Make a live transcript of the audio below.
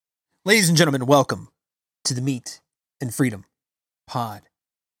Ladies and gentlemen, welcome to the Meat and Freedom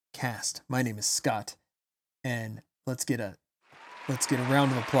podcast. My name is Scott, and let's get a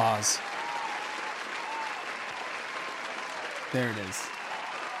round of applause. There it is.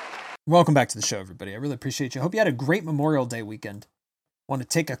 Welcome back to the show, everybody. I really appreciate you. I hope you had a great Memorial Day weekend. I want to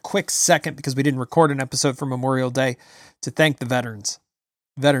take a quick second, because we didn't record an episode for Memorial Day, to thank the veterans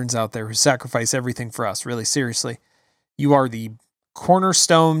out there who sacrifice everything for us. Really, seriously, you are the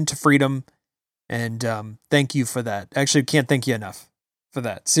cornerstone to freedom, and thank you for that. Actually, can't thank you enough for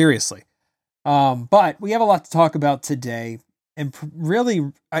that, seriously. But we have a lot to talk about today, and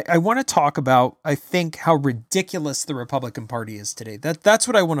really, I want to talk about, I think, how ridiculous the Republican Party is today. That's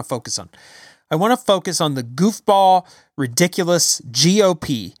what I want to focus on. I want to focus on the goofball, ridiculous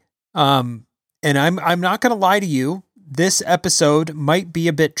GOP. And I'm not going to lie to you. This episode might be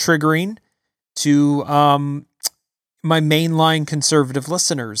a bit triggering to my mainline conservative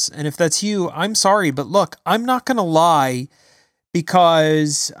listeners. And if that's you, I'm sorry. But look, I'm not going to lie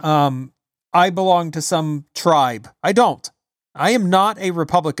because I belong to some tribe. I don't. I am not a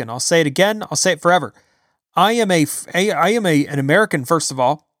Republican. I'll say it again. I'll say it forever. I am an American, first of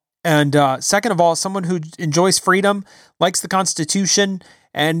all. And second of all, someone who enjoys freedom, likes the Constitution,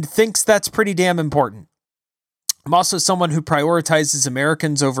 and thinks that's pretty damn important. I'm also someone who prioritizes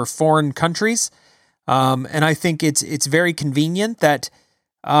Americans over foreign countries. And I think it's very convenient that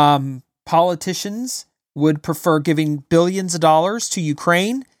politicians would prefer giving billions of dollars to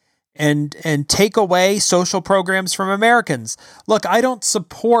Ukraine and take away social programs from Americans. Look, I don't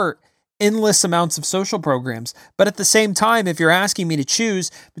support endless amounts of social programs, but at the same time, if you're asking me to choose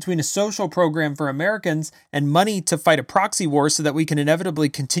between a social program for Americans and money to fight a proxy war so that we can inevitably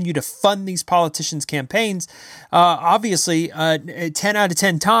continue to fund these politicians' campaigns, obviously, 10 out of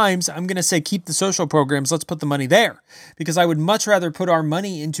 10 times, I'm going to say keep the social programs. Let's put the money there, because I would much rather put our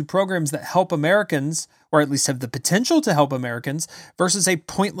money into programs that help Americans, or at least have the potential to help Americans, versus a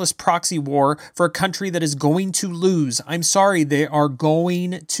pointless proxy war for a country that is going to lose. I'm sorry, they are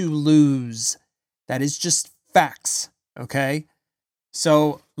going to lose. That is just facts, okay?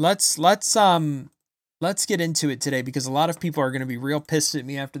 So let's get into it today, because a lot of people are going to be real pissed at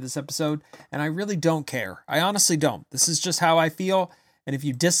me after this episode, and I really don't care. I honestly don't. This is just how I feel, and if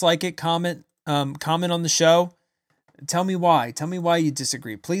you dislike it, comment on the show. Tell me why. Tell me why you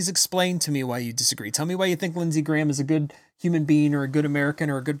disagree. Please explain to me why you disagree. Tell me why you think Lindsay Graham is a good human being, or a good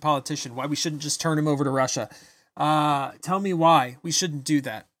American, or a good politician. Why we shouldn't just turn him over to Russia. Tell me why we shouldn't do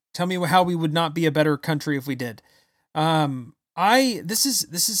that. Tell me how we would not be a better country if we did. This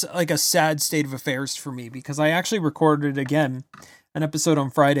is like a sad state of affairs for me, because I actually recorded again an episode on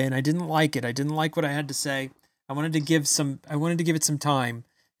Friday, and I didn't like it. I didn't like what I had to say. I wanted to give it some time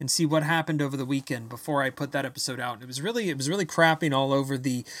and see what happened over the weekend before I put that episode out. And it was really crapping all over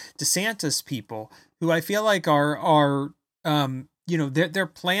the DeSantis people, who I feel like are their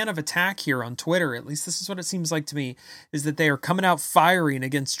plan of attack here on Twitter, at least this is what it seems like to me, is that they are coming out firing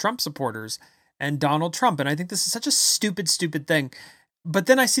against Trump supporters and Donald Trump. And I think this is such a stupid thing. But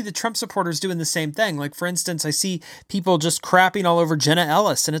then I see the Trump supporters doing the same thing. Like, for instance, I see people just crapping all over Jenna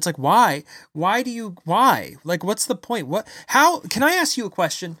Ellis. And it's like, why? Why? Like, what's the point? How can I ask you a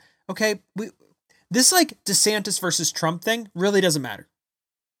question? Okay. This like DeSantis versus Trump thing really doesn't matter.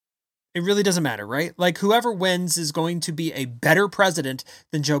 It really doesn't matter, right? Like, whoever wins is going to be a better president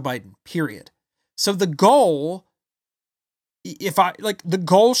than Joe Biden, period. So the goal, the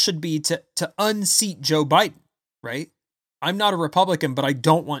goal should be to unseat Joe Biden, right? I'm not a Republican, but I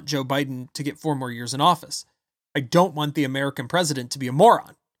don't want Joe Biden to get 4 more years in office. I don't want the American president to be a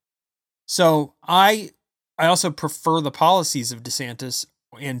moron. So I also prefer the policies of DeSantis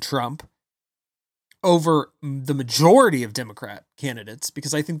and Trump over the majority of Democrat candidates,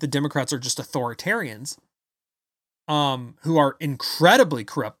 because I think the Democrats are just authoritarians who are incredibly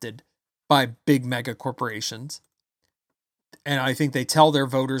corrupted by big mega corporations. And I think they tell their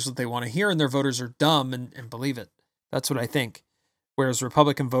voters what they want to hear, and their voters are dumb and believe it. That's what I think. Whereas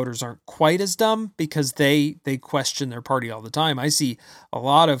Republican voters aren't quite as dumb, because they question their party all the time. I see a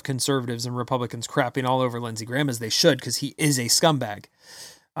lot of conservatives and Republicans crapping all over Lindsey Graham, as they should, because he is a scumbag.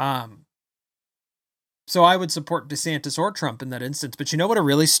 So I would support DeSantis or Trump in that instance. But you know what a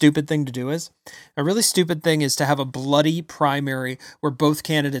really stupid thing to do is? A really stupid thing is to have a bloody primary where both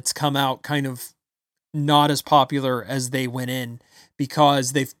candidates come out kind of not as popular as they went in,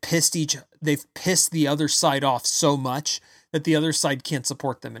 because they've pissed the other side off so much that the other side can't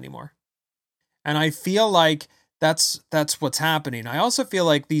support them anymore. And I feel like that's what's happening. I also feel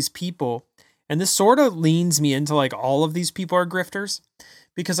like these people, and this sort of leans me into like all of these people are grifters,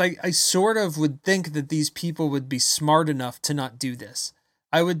 because I sort of would think that these people would be smart enough to not do this.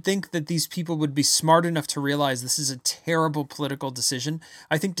 I would think that these people would be smart enough to realize this is a terrible political decision.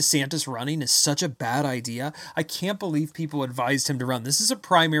 I think DeSantis running is such a bad idea. I can't believe people advised him to run. This is a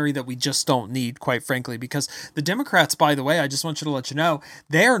primary that we just don't need, quite frankly, because the Democrats, by the way, I just want you to let you know,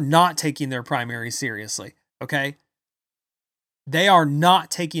 they're not taking their primary seriously, okay? They are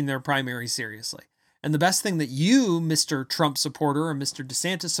not taking their primary seriously. And the best thing that you, Mr. Trump supporter or Mr.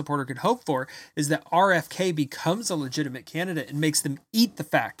 DeSantis supporter, could hope for is that RFK becomes a legitimate candidate and makes them eat the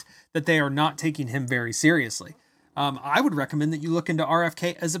fact that they are not taking him very seriously. I would recommend that you look into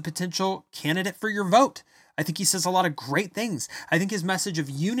RFK as a potential candidate for your vote. I think he says a lot of great things. I think his message of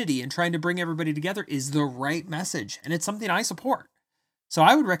unity and trying to bring everybody together is the right message, and it's something I support. So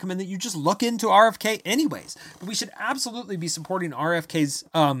I would recommend that you just look into RFK anyways. But we should absolutely be supporting RFK's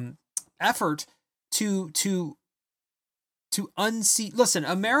effort to unseat. Listen,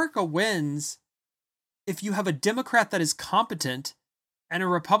 America wins if you have a Democrat that is competent and a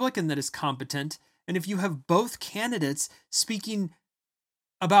Republican that is competent, and if you have both candidates speaking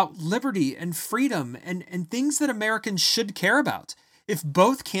about liberty and freedom and things that Americans should care about. If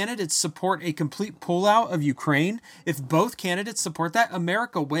both candidates support a complete pullout of Ukraine, if both candidates support that,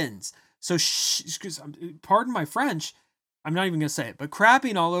 America wins. So, pardon my French, I'm not even going to say it, but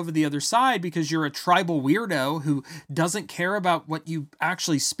crapping all over the other side because you're a tribal weirdo who doesn't care about what you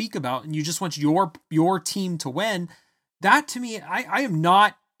actually speak about and you just want your team to win, that to me, I am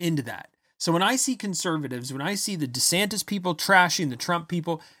not into that. So when I see conservatives, when I see the DeSantis people trashing the Trump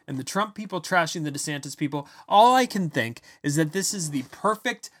people and the Trump people trashing the DeSantis people, all I can think is that this is the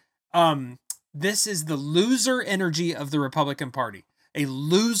perfect, this is the loser energy of the Republican Party. A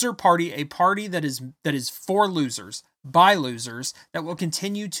loser party, a party that is for losers, by losers, that will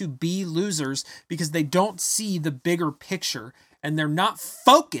continue to be losers because they don't see the bigger picture and they're not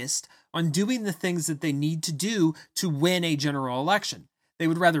focused on doing the things that they need to do to win a general election. They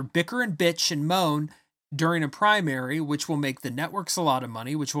would rather bicker and bitch and moan during a primary, which will make the networks a lot of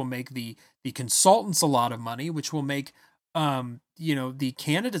money, which will make the consultants a lot of money, which will make the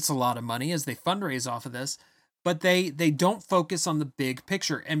candidates a lot of money as they fundraise off of this. But they don't focus on the big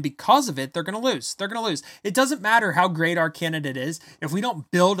picture. And because of it, they're going to lose. They're going to lose. It doesn't matter how great our candidate is. If we don't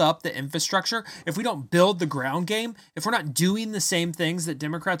build up the infrastructure, if we don't build the ground game, if we're not doing the same things that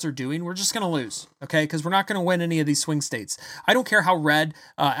Democrats are doing, we're just going to lose. Okay? Because we're not going to win any of these swing states. I don't care how red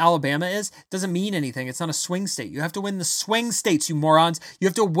Alabama is. It doesn't mean anything. It's not a swing state. You have to win the swing states, you morons. You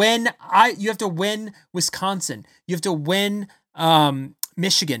have to win. You have to win Wisconsin. You have to win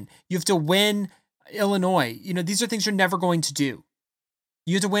Michigan. You have to win Illinois. These are things you're never going to do.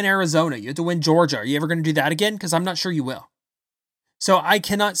 You have to win Arizona. You have to win Georgia. Are you ever going to do that again? Because I'm not sure you will. So I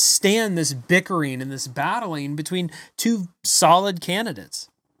cannot stand this bickering and this battling between two solid candidates.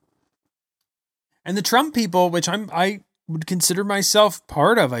 And the Trump people, which I would consider myself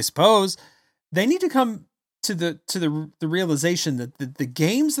part of, I suppose, they need to come to the realization that the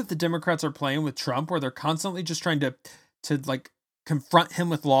games that the Democrats are playing with Trump, where they're constantly just trying to like confront him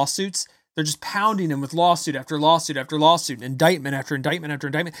with lawsuits. They're just pounding him with lawsuit after lawsuit after lawsuit, indictment after indictment after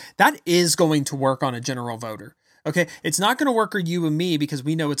indictment. That is going to work on a general voter. Okay, it's not going to work on you and me because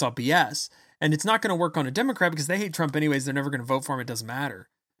we know it's all BS. And it's not going to work on a Democrat because they hate Trump anyways. They're never going to vote for him. It doesn't matter.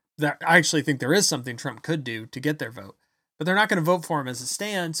 I actually think there is something Trump could do to get their vote. But they're not going to vote for him as a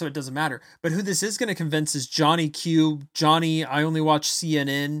stand, so it doesn't matter. But who this is going to convince is Johnny Q. Johnny, I only watch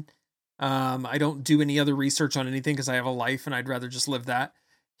CNN. I don't do any other research on anything because I have a life and I'd rather just live that.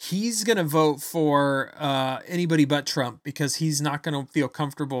 He's going to vote for anybody but Trump because he's not going to feel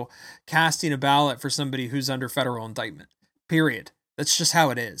comfortable casting a ballot for somebody who's under federal indictment, period. That's just how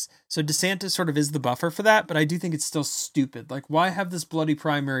it is. So DeSantis sort of is the buffer for that, but I do think it's still stupid. Like, why have this bloody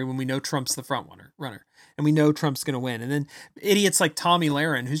primary when we know Trump's the front runner and we know Trump's going to win? And then idiots like Tommy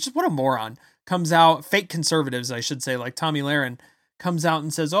Lahren, who's just what a moron, comes out, fake conservatives, I should say, like Tommy Lahren, comes out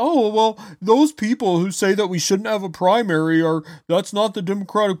and says, oh, well, those people who say that we shouldn't have a primary that's not the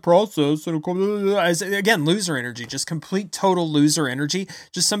democratic process. And again, loser energy, just complete total loser energy.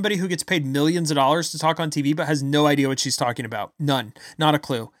 Just somebody who gets paid millions of dollars to talk on TV, but has no idea what she's talking about. None, not a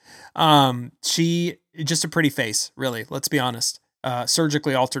clue. She just a pretty face, really. Let's be honest.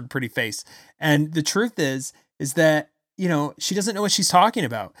 Surgically altered pretty face. And the truth is that, she doesn't know what she's talking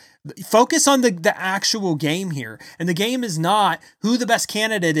about. Focus on the actual game here. And the game is not who the best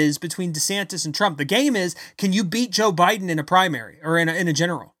candidate is between DeSantis and Trump. The game is, can you beat Joe Biden in a primary or in a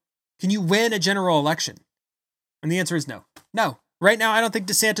general? Can you win a general election? And the answer is no. No. Right now, I don't think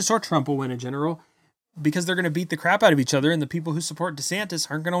DeSantis or Trump will win a general. because they're going to beat the crap out of each other, and the people who support DeSantis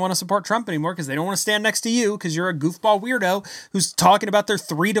aren't going to want to support Trump anymore because they don't want to stand next to you because you're a goofball weirdo who's talking about their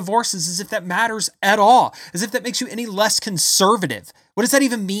 3 divorces as if that matters at all, as if that makes you any less conservative. What does that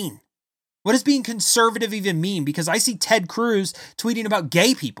even mean? What does being conservative even mean? Because I see Ted Cruz tweeting about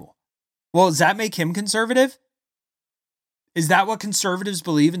gay people. Well, does that make him conservative? Is that what conservatives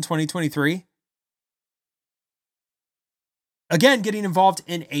believe in 2023? Again, getting involved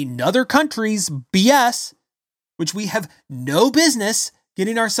in another country's BS, which we have no business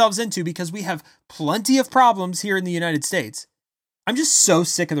getting ourselves into because we have plenty of problems here in the United States. I'm just so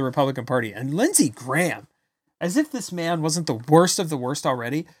sick of the Republican Party. And Lindsey Graham, as if this man wasn't the worst of the worst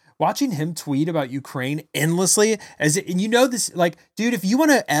already, watching him tweet about Ukraine endlessly, and you know this, like, dude, if you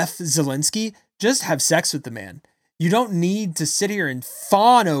want to F Zelensky, just have sex with the man. You don't need to sit here and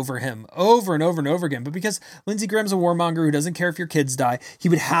fawn over him over and over and over again. But because Lindsey Graham's a warmonger who doesn't care if your kids die, he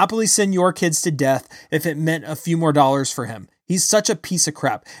would happily send your kids to death if it meant a few more dollars for him. He's such a piece of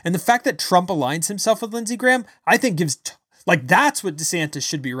crap. And the fact that Trump aligns himself with Lindsey Graham, I think that's what DeSantis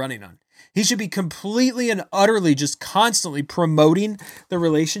should be running on. He should be completely and utterly just constantly promoting the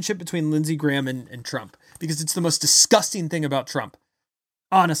relationship between Lindsey Graham and Trump, because it's the most disgusting thing about Trump,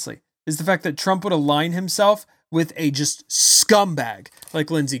 honestly, is the fact that Trump would align himself with a just scumbag like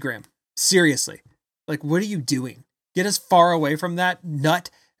Lindsey Graham. Seriously. Like, what are you doing? Get as far away from that nut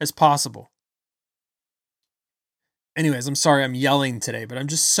as possible. Anyways, I'm sorry I'm yelling today, but I'm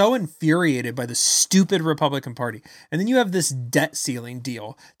just so infuriated by the stupid Republican Party. And then you have this debt ceiling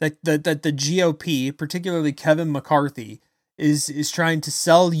deal that the GOP, particularly Kevin McCarthy, is trying to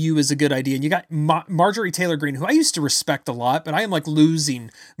sell you as a good idea. And you got Marjorie Taylor Greene, who I used to respect a lot, but I am like losing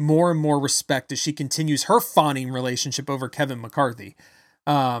more and more respect as she continues her fawning relationship over Kevin McCarthy.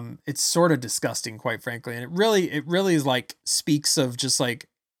 It's sort of disgusting, quite frankly. And it really is like speaks of just like,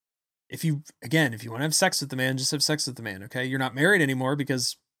 if you want to have sex with the man, just have sex with the man. Okay. You're not married anymore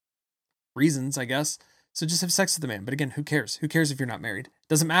because reasons, I guess. So just have sex with the man. But again, who cares? Who cares if you're not married?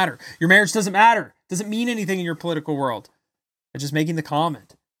 Doesn't matter. Your marriage doesn't matter. Doesn't mean anything in your political world. I'm just making the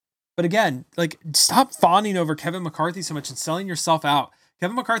comment. But again, like, stop fawning over Kevin McCarthy so much and selling yourself out.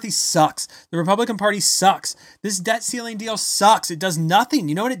 Kevin McCarthy sucks. The Republican Party sucks. This debt ceiling deal sucks. It does nothing.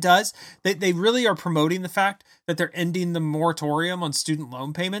 You know what it does? They really are promoting the fact that they're ending the moratorium on student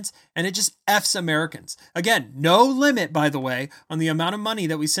loan payments, and it just F's Americans. Again, no limit, by the way, on the amount of money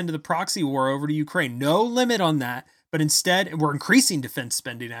that we send to the proxy war over to Ukraine. No limit on that. But instead, we're increasing defense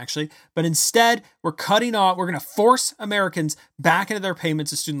spending, actually. But instead, we're cutting off, we're going to force Americans back into their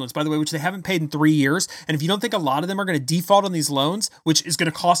payments of student loans, by the way, which they haven't paid in 3 years. And if you don't think a lot of them are going to default on these loans, which is going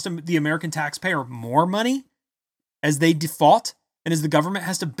to cost them, the American taxpayer, more money as they default, and as the government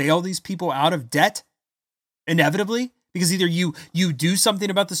has to bail these people out of debt, inevitably, because either you do something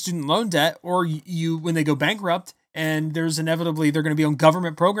about the student loan debt, or you when they go bankrupt, and there's inevitably, they're going to be on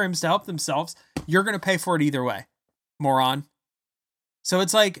government programs to help themselves, you're going to pay for it either way. Moron. So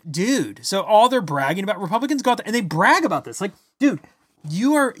it's like, dude, so all they're bragging about, Republicans go out there and they brag about this. Like, dude,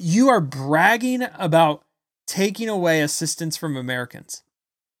 you are bragging about taking away assistance from Americans.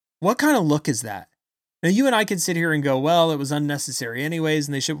 What kind of look is that? Now, you and I can sit here and go, well, it was unnecessary anyways,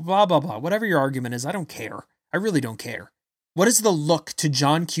 and they should blah, blah, blah. Whatever your argument is, I don't care. I really don't care. What is the look to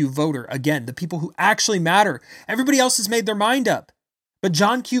John Q. Voter? Again, the people who actually matter. Everybody else has made their mind up. But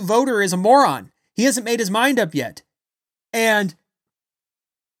John Q. Voter is a moron. He hasn't made his mind up yet. And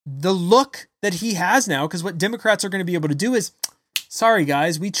the look that he has now, because what Democrats are going to be able to do is, sorry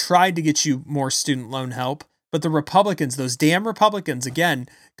guys, we tried to get you more student loan help, but the Republicans, those damn Republicans, again,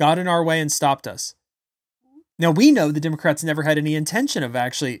 got in our way and stopped us. Now, we know the Democrats never had any intention of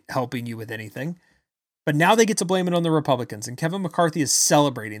actually helping you with anything, but now they get to blame it on the Republicans, and Kevin McCarthy is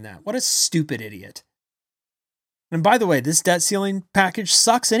celebrating that. What a stupid idiot. And by the way, this debt ceiling package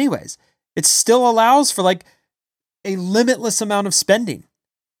sucks anyways. It still allows for like a limitless amount of spending.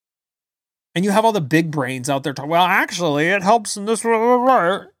 And you have all the big brains out there talking, well, actually, it helps in this.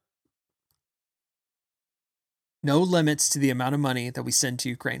 No limits to the amount of money that we send to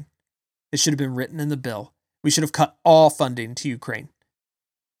Ukraine. It should have been written in the bill. We should have cut all funding to Ukraine.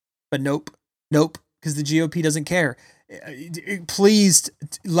 But nope, because the GOP doesn't care. Please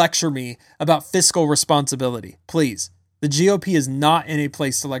lecture me about fiscal responsibility, please. The GOP is not in a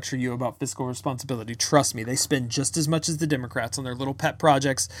place to lecture you about fiscal responsibility. Trust me, they spend just as much as the Democrats on their little pet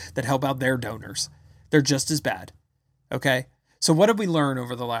projects that help out their donors. They're just as bad. Okay? So what did we learn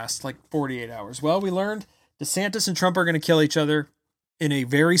over the last 48 hours? Well, we learned DeSantis and Trump are going to kill each other in a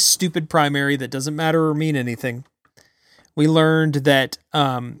very stupid primary that doesn't matter or mean anything. We learned that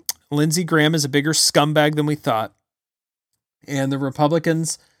Lindsey Graham is a bigger scumbag than we thought. And the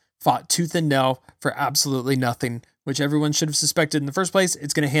Republicans, fought tooth and nail for absolutely nothing, which everyone should have suspected in the first place.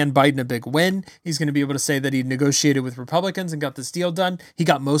 It's going to hand Biden a big win. He's going to be able to say that he negotiated with Republicans and got this deal done. He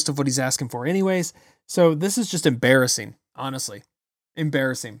got most of what he's asking for anyways. So this is just embarrassing, honestly.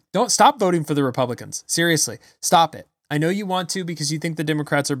 Embarrassing. Don't stop voting for the Republicans. Seriously, stop it. I know you want to because you think the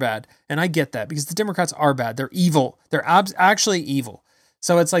Democrats are bad. And I get that because the Democrats are bad. They're evil. They're actually evil.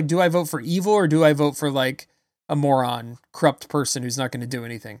 So it's like, do I vote for evil or do I vote for like a moron, corrupt person who's not going to do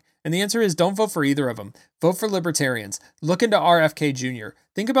anything? And the answer is don't vote for either of them. Vote for libertarians. Look into RFK Jr.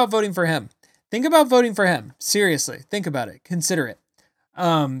 Think about voting for him. Think about voting for him. Seriously, think about it. Consider it.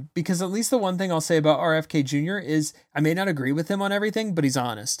 Because at least the one thing I'll say about RFK Jr. is I may not agree with him on everything, but he's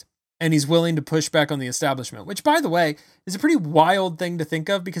honest. And he's willing to push back on the establishment, which, by the way, is a pretty wild thing to think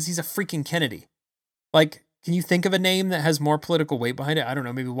of because he's a freaking Kennedy. Like, can you think of a name that has more political weight behind it? I don't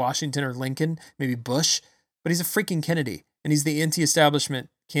know, maybe Washington or Lincoln, maybe Bush, but he's a freaking Kennedy, and he's the anti-establishment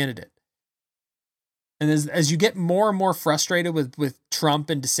candidate. And as you get more and more frustrated with Trump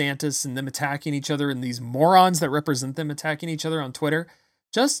and DeSantis and them attacking each other and these morons that represent them attacking each other on Twitter,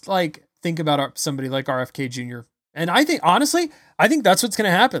 just like think about somebody like RFK Jr. And I think, honestly, I think that's what's going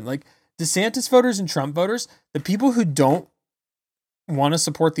to happen. Like DeSantis voters and Trump voters, the people who don't want to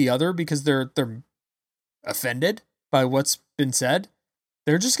support the other because they're offended by what's been said,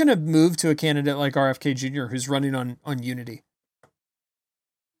 they're just going to move to a candidate like RFK Jr. who's running on unity.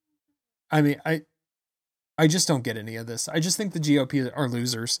 I mean, I just don't get any of this. I just think the GOP are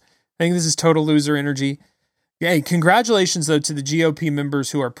losers. I think this is total loser energy. Hey, congratulations, though, to the GOP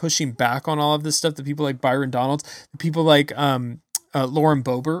members who are pushing back on all of this stuff, the people like Byron Donalds, the people like Lauren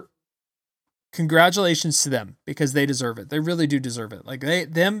Boebert. Congratulations to them because they deserve it. They really do deserve it. Like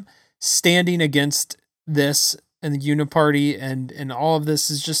them standing against this and the uniparty and all of this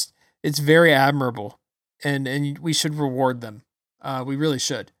is just, it's very admirable. And we should reward them. We really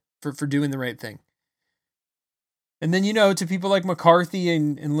should for doing the right thing. And then, to people like McCarthy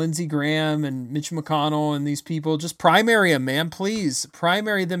and Lindsay Graham and Mitch McConnell and these people, just primary them, man. Please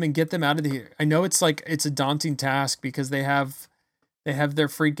primary them and get them out of here. I know it's a daunting task because they have their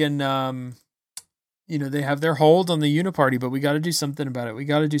freaking, they have their hold on the uniparty, but we got to do something about it. We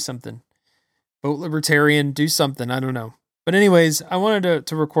got to do something. Vote libertarian, do something. I don't know. But anyways, I wanted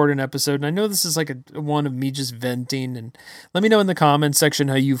to record an episode, and I know this is like a one of me just venting, and let me know in the comments section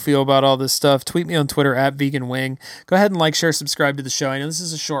how you feel about all this stuff. Tweet me on Twitter @VeganWing. Go ahead and like, share, subscribe to the show. I know this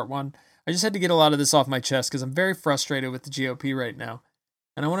is a short one. I just had to get a lot of this off my chest because I'm very frustrated with the GOP right now,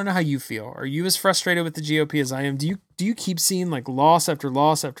 and I want to know how you feel. Are you as frustrated with the GOP as I am? Do you keep seeing like loss after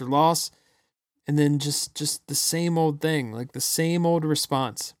loss after loss, and then just the same old thing, like the same old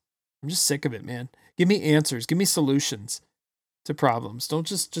response? I'm just sick of it, man. Give me answers. Give me solutions to problems. Don't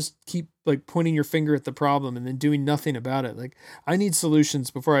just keep like pointing your finger at the problem and then doing nothing about it. Like, I need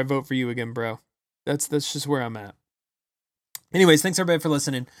solutions before I vote for you again, bro. That's just where I'm at. Anyways, thanks everybody for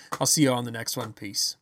listening. I'll see you on the next one. Peace.